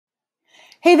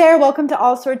Hey there, welcome to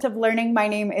All Sorts of Learning. My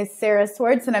name is Sarah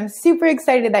Swartz and I'm super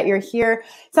excited that you're here.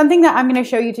 Something that I'm going to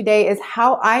show you today is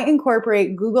how I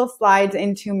incorporate Google Slides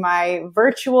into my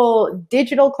virtual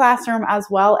digital classroom as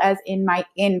well as in my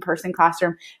in-person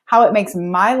classroom, how it makes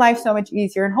my life so much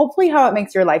easier and hopefully how it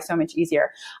makes your life so much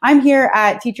easier. I'm here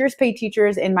at Teachers Pay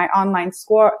Teachers in my online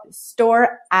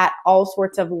store at All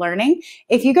Sorts of Learning.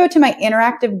 If you go to my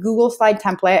interactive Google Slide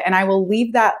template, and I will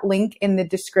leave that link in the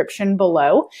description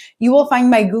below, you will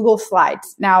find my Google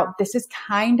Slides. Now, this is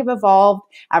kind of evolved.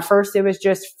 At first, it was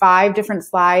just 5 different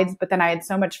slides, but then I had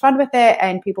so much fun with it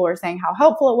and people were saying how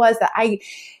helpful it was that I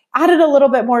added a little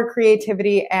bit more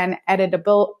creativity and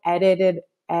editability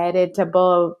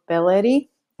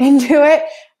into it.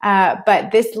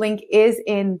 But this link is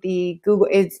in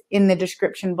the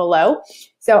description below.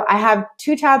 So I have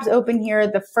 2 tabs open here.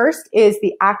 The first is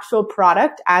the actual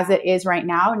product as it is right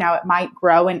now. Now it might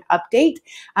grow and update.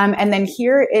 And then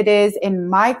here it is in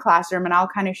my classroom, and I'll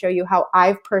kind of show you how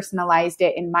I've personalized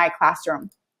it in my classroom.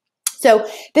 So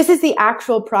this is the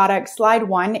actual product. Slide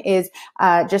 1 is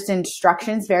just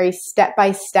instructions, very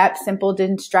step-by-step, simple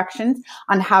instructions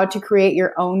on how to create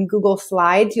your own Google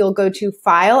Slides. You'll go to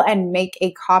File and make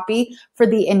a copy for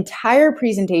the entire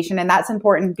presentation. And that's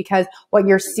important because what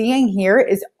you're seeing here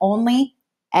is only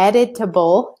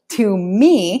editable to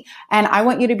me, and I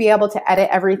want you to be able to edit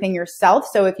everything yourself.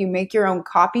 So if you make your own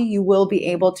copy, you will be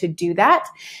able to do that.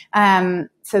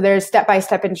 So there's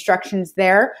step-by-step instructions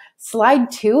there. Slide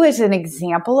 2 is an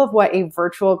example of what a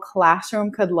virtual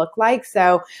classroom could look like.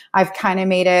 So I've kind of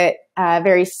made it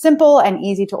very simple and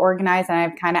easy to organize, and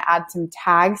I've kind of added some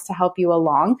tags to help you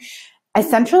along.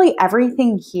 Essentially,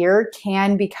 everything here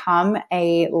can become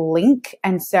a link.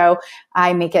 And so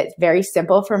I make it very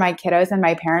simple for my kiddos and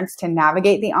my parents to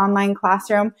navigate the online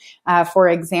classroom. For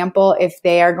example, if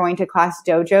they are going to Class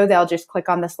Dojo, they'll just click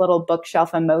on this little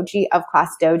bookshelf emoji of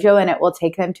Class Dojo and it will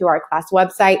take them to our class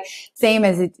website. Same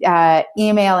as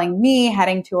emailing me,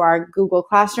 heading to our Google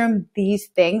Classroom, these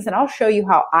things. And I'll show you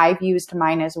how I've used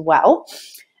mine as well.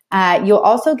 You'll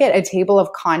also get a table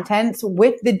of contents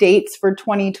with the dates for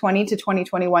 2020 to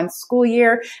 2021 school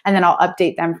year, and then I'll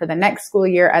update them for the next school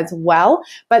year as well.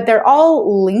 But they're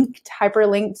all linked,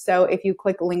 hyperlinked. So if you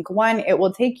click link 1, it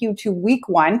will take you to week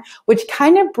 1, which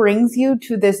kind of brings you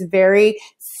to this very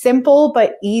simple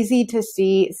but easy to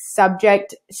see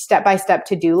subject step-by-step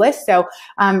to-do list. So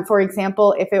for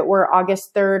example, if it were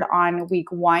August 3rd on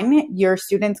week 1, your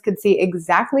students could see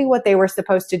exactly what they were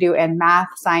supposed to do in math,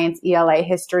 science, ELA,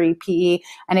 history, PE,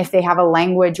 and if they have a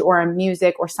language or a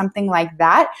music or something like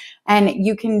that. And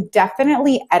you can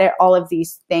definitely edit all of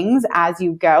these things as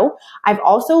you go. I've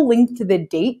also linked to the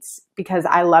dates because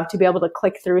I love to be able to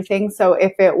click through things. So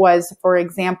if it was, for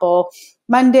example,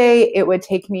 Monday, it would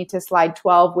take me to slide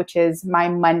 12, which is my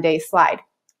Monday slide.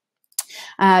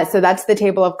 So that's the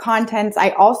table of contents.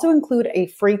 I also include a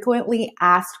frequently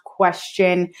asked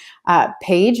question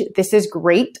page. This is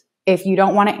great if you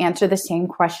don't want to answer the same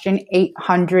question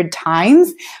 800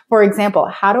 times. For example,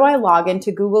 how do I log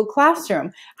into Google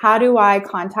Classroom? How do I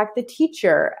contact the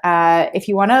teacher? If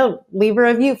you want to leave a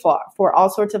review for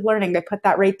All Sorts of Learning, they put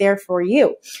that right there for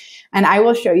you. And I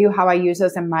will show you how I use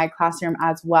those in my classroom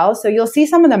as well. So you'll see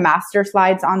some of the master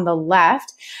slides on the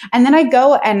left. And then I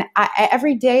go and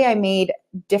every day I made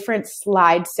different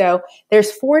slides. So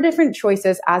there's 4 different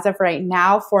choices as of right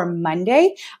now for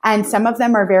Monday. And some of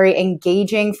them are very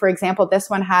engaging. For example, this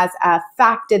one has a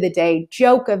fact of the day,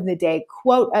 joke of the day,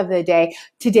 quote of the day,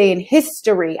 today in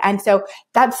history. And so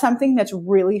that's something that's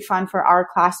really fun for our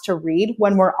class to read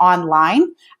when we're online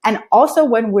and also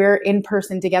when we're in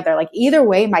person together. Like either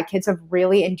way, my kids have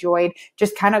really enjoyed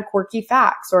just kind of quirky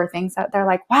facts or things that they're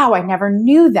like, wow, I never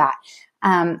knew that.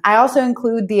 I also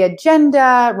include the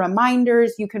agenda,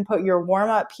 reminders. You can put your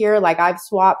warm-up here. Like I've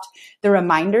swapped the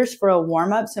reminders for a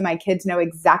warm-up so my kids know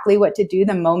exactly what to do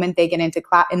the moment they get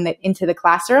into the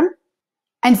classroom.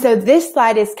 And so this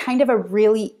slide is kind of a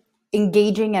really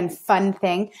engaging and fun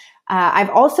thing.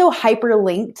 I've also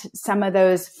hyperlinked some of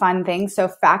those fun things. So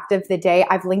fact of the day,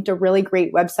 I've linked a really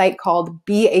great website called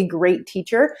Be a Great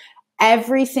Teacher.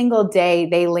 Every single day,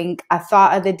 they link a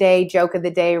thought of the day, joke of the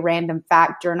day, random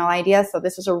fact, journal idea. So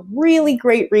this is a really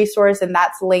great resource, and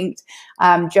that's linked.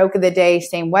 Joke of the day,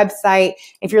 same website.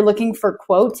 If you're looking for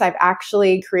quotes, I've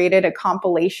actually created a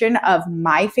compilation of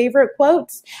my favorite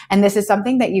quotes. And this is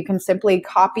something that you can simply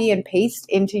copy and paste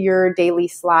into your daily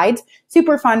slides.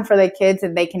 Super fun for the kids,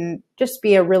 and they can just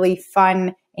be a really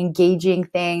fun, engaging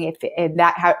thing.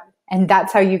 And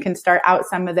that's how you can start out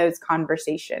some of those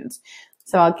conversations.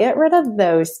 So I'll get rid of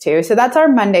those two. So that's our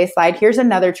Monday slide. Here's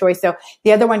another choice. So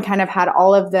the other one kind of had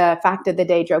all of the fact of the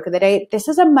day, joke of the day. This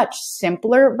is a much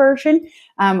simpler version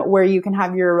where you can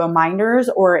have your reminders,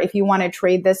 or if you want to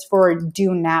trade this for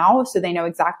do now, so they know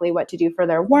exactly what to do for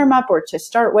their warm up or to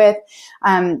start with.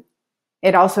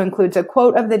 It also includes a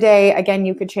quote of the day. Again,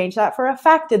 you could change that for a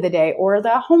fact of the day or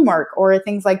the homework or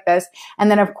things like this. And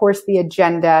then of course the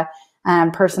agenda,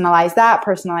 personalize that,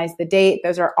 personalize the date.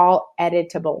 Those are all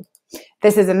editable.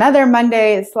 This is another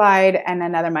Monday slide and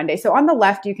another Monday. So on the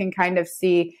left, you can kind of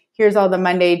see, here's all the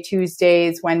Monday,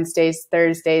 Tuesdays, Wednesdays,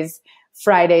 Thursdays,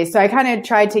 Fridays. So I kind of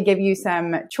tried to give you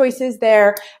some choices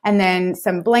there, and then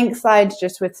some blank slides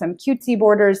just with some cutesy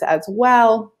borders as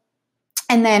well.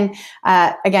 And then,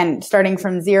 again, starting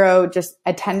from 0, just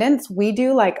attendance, we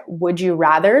do like, would you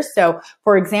rather? So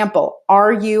for example,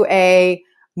 are you a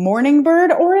morning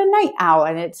bird or a night owl?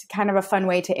 And it's kind of a fun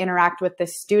way to interact with the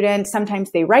student.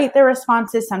 Sometimes they write their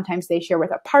responses. Sometimes they share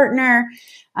with a partner.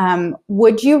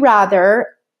 Would you rather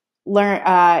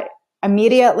learn,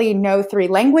 immediately know 3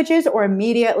 languages or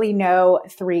immediately know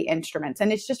 3 instruments?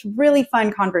 And it's just really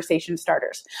fun conversation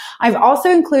starters. I've also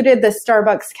included the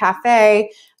Starbucks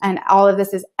cafe, and all of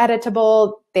this is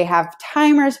editable. They have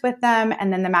timers with them,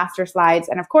 and then the master slides,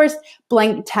 and of course,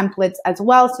 blank templates as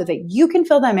well, so that you can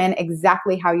fill them in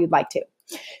exactly how you'd like to.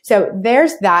 So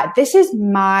there's that. This is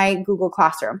my Google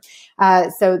Classroom.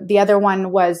 So the other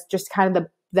one was just kind of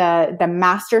the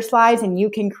master slides, and you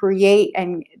can create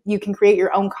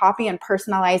your own copy and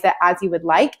personalize it as you would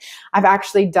like. I've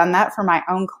actually done that for my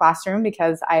own classroom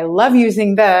because I love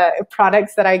using the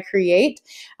products that I create.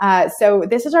 So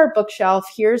this is our bookshelf.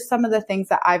 Here's some of the things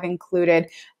that I've included.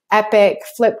 Epic,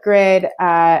 Flipgrid,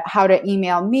 how to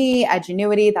email me,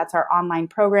 Edgenuity, that's our online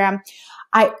program.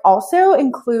 I also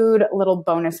include little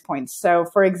bonus points. So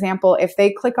for example, if they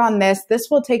click on this, this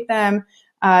will take them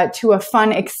to a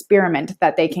fun experiment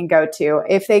that they can go to.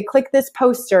 If they click this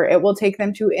poster, it will take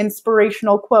them to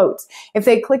inspirational quotes. If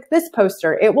they click this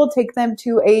poster, it will take them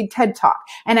to a TED Talk.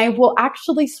 And I will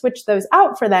actually switch those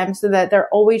out for them so that they're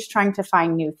always trying to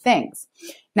find new things.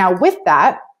 Now with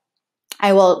that,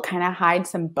 I will kind of hide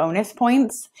some bonus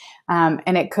points.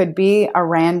 And it could be a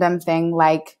random thing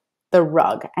like the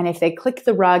rug. And if they click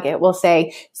the rug, it will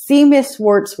say, see Miss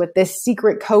Swartz with this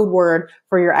secret code word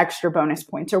for your extra bonus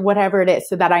points, or whatever it is,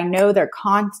 so that I know they're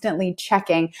constantly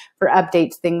checking for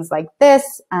updates, things like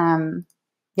this.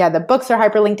 Yeah, the books are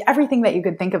hyperlinked. Everything that you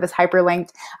could think of is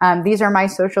hyperlinked. These are my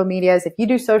social medias. If you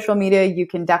do social media, you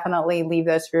can definitely leave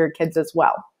those for your kids as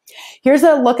well. Here's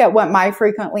a look at what my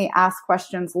frequently asked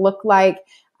questions look like.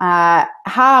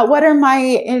 What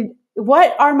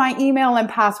are my email and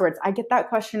passwords? I get that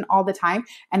question all the time,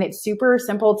 and it's super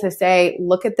simple to say,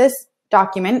 look at this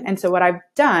document. And so what I've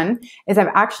done is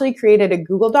I've actually created a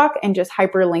Google Doc and just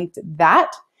hyperlinked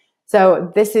that.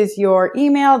 So this is your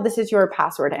email, this is your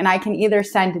password. And I can either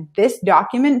send this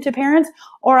document to parents,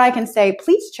 or I can say,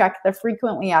 please check the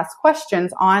frequently asked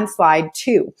questions on slide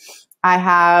 2. I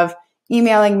have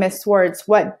emailing Miss Swartz,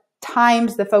 what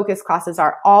times the focus classes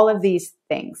are, all of these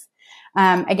things.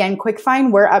 Again, quick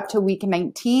find, we're up to week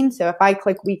 19. So if I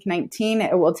click week 19,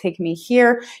 it will take me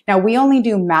here. Now we only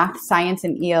do math, science,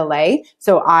 and ELA.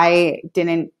 So I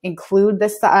didn't include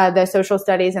the social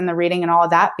studies and the reading and all of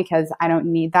that because I don't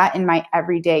need that in my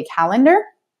everyday calendar.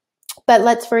 But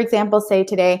let's, for example, say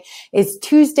today is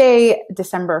Tuesday,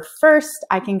 December 1st.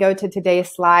 I can go to today's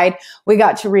slide. We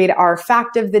got to read our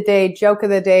fact of the day, joke of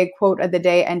the day, quote of the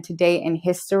day, and today in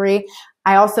history.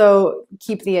 I also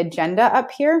keep the agenda up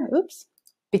here,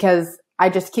 because I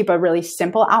just keep a really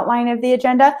simple outline of the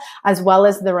agenda, as well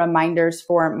as the reminders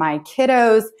for my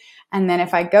kiddos. And then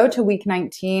if I go to week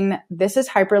 19, this is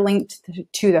hyperlinked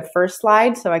to the first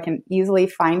slide, so I can easily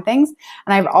find things.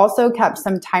 And I've also kept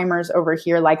some timers over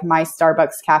here, like my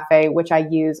Starbucks cafe, which I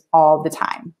use all the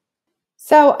time.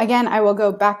 So again, I will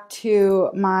go back to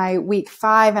my week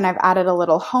 5, and I've added a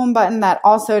little home button that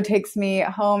also takes me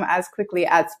home as quickly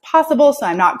as possible, so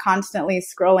I'm not constantly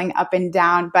scrolling up and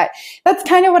down. But that's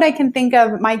kind of what I can think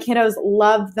of. My kiddos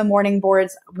love the morning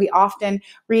boards. We often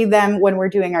read them when we're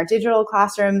doing our digital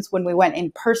classrooms. When we went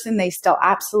in person, they still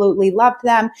absolutely loved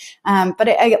them. But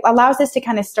it allows us to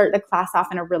kind of start the class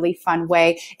off in a really fun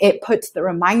way. It puts the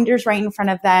reminders right in front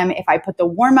of them. If I put the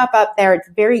warm up there, it's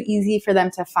very easy for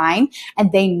them to find,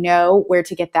 and they know where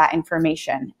to get that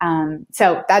information.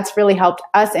 So that's really helped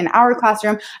us in our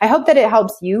classroom. I hope that it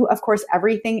helps you. Of course,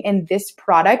 everything in this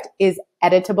product is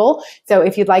editable. So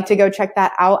if you'd like to go check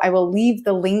that out, I will leave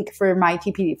the link for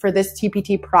this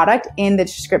TPT product in the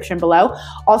description below.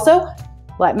 Also,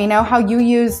 Let me know how you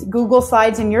use Google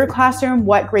Slides in your classroom.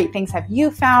 What great things have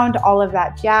you found? All of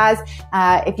that jazz.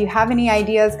 If you have any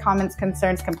ideas, comments,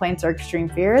 concerns, complaints, or extreme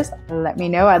fears, let me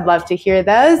know. I'd love to hear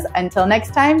those. Until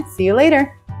next time, see you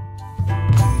later.